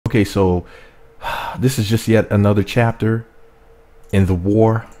Okay, so this is just yet another chapter in the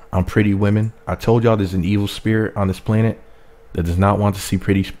war on pretty women. I told y'all there's an evil spirit on this planet that does not want to see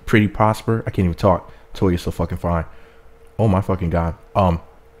pretty prosper. I can't even talk. Toya's so fucking fine. Oh my fucking god.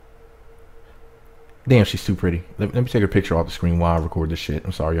 Damn, she's too pretty. Let me take a picture off the screen while I record this shit.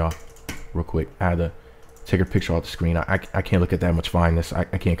 I'm sorry, y'all. Real quick, I had to take a picture off the screen. I can't look at that much fineness. I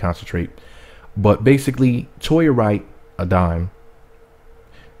can't concentrate. But basically, Toya Wright, a dime.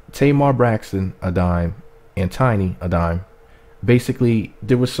 Tamar Braxton, a dime. And Tiny, a dime. Basically,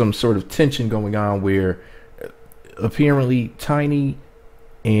 there was some sort of tension going on where apparently Tiny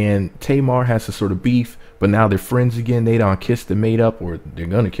and Tamar has a sort of beef, but now they're friends again. They don't kiss and made up, or they're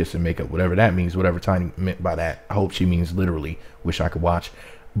gonna kiss and make up, whatever that means, whatever Tiny meant by that. I hope she means literally. Wish I could watch.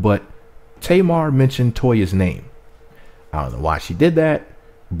 But Tamar mentioned Toya's name. I don't know why she did that,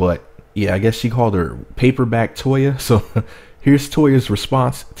 but yeah, I guess she called her Paperback Toya. So here's Toya's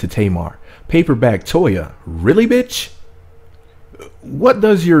response to Tamar. Paperback Toya? Really, bitch? What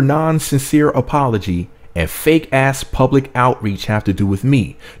does your non-sincere apology and fake-ass public outreach have to do with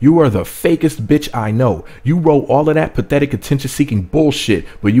me? You are the fakest bitch I know. You wrote all of that pathetic attention-seeking bullshit,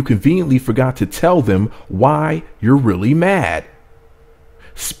 but you conveniently forgot to tell them why you're really mad.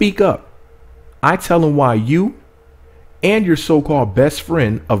 Speak up. I tell them why you and your so-called best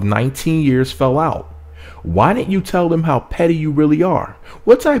friend of 19 years fell out. Why didn't you tell them how petty you really are?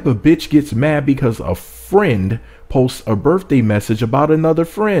 What type of bitch gets mad because a friend posts a birthday message about another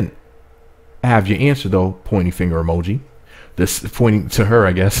friend? I have your answer though, pointing finger emoji. This pointing to her,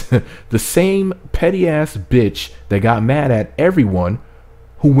 I guess. The same petty ass bitch that got mad at everyone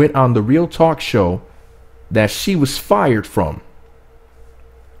who went on the Real Talk show that she was fired from.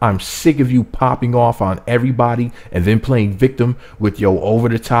 I'm sick of you popping off on everybody and then playing victim with your over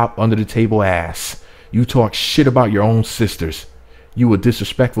the top, under the table ass. You talk shit about your own sisters. You a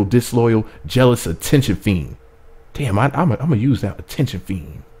disrespectful, disloyal, jealous attention fiend. Damn, I'm gonna use that attention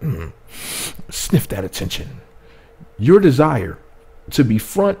fiend. Sniff that attention. Your desire to be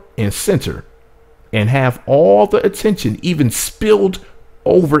front and center and have all the attention even spilled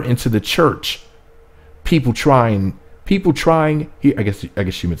over into the church. People trying here, I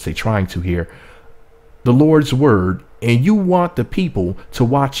guess you would say trying to hear the Lord's word, and you want the people to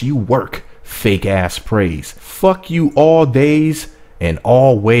watch you work. Fake ass praise. Fuck you all days and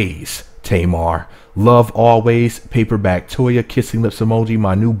all ways, Tamar. Love always. Paperback Toya, kissing lips emoji.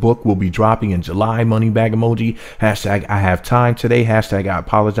 My new book will be dropping in July. Money bag emoji. Hashtag I have time today. Hashtag I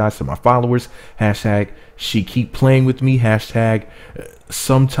apologize to my followers. Hashtag she keep playing with me. Hashtag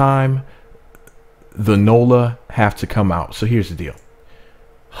sometime the NOLA have to come out. So here's the deal.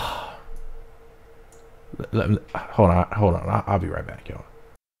 Hold on. I'll be right back, y'all.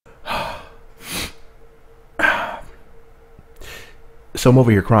 So I'm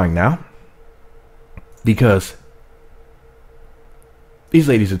over here crying now because these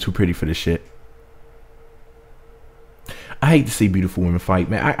ladies are too pretty for this shit. I hate to see beautiful women fight,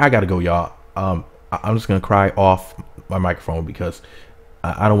 man. I gotta go, y'all. I'm just gonna cry off my microphone because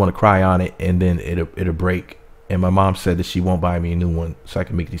I don't want to cry on it and then it'll break. And my mom said that she won't buy me a new one so I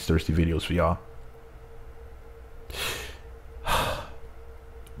can make these thirsty videos for y'all.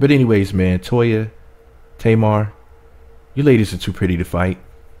 But anyways, man, Toya, Tamar, you ladies are too pretty to fight.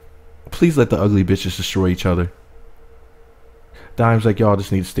 Please let the ugly bitches destroy each other. Dimes like y'all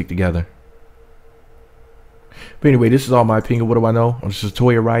just need to stick together. But anyway, this is all my opinion. What do I know? I'm just a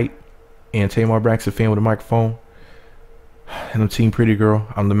Toya Wright and Tamar Braxton fan with a microphone. And I'm Team Pretty Girl.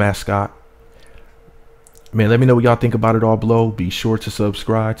 I'm the mascot. Man, let me know what y'all think about it all below. Be sure to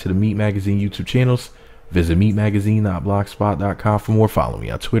subscribe to the Meat Magazine YouTube channels. Visit meatmagazine.blogspot.com for more. Follow me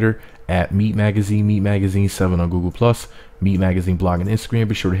on Twitter at Meat Magazine, Meat Magazine 7 on Google+, Meat Magazine blog and Instagram.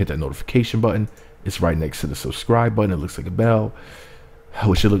 Be sure to hit that notification button. It's right next to the subscribe button. It looks like a bell. I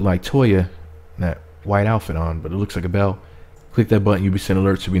wish it looked like Toya, that white outfit on, but it looks like a bell. Click that button. You'll be sent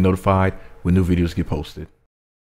alerts to be notified when new videos get posted.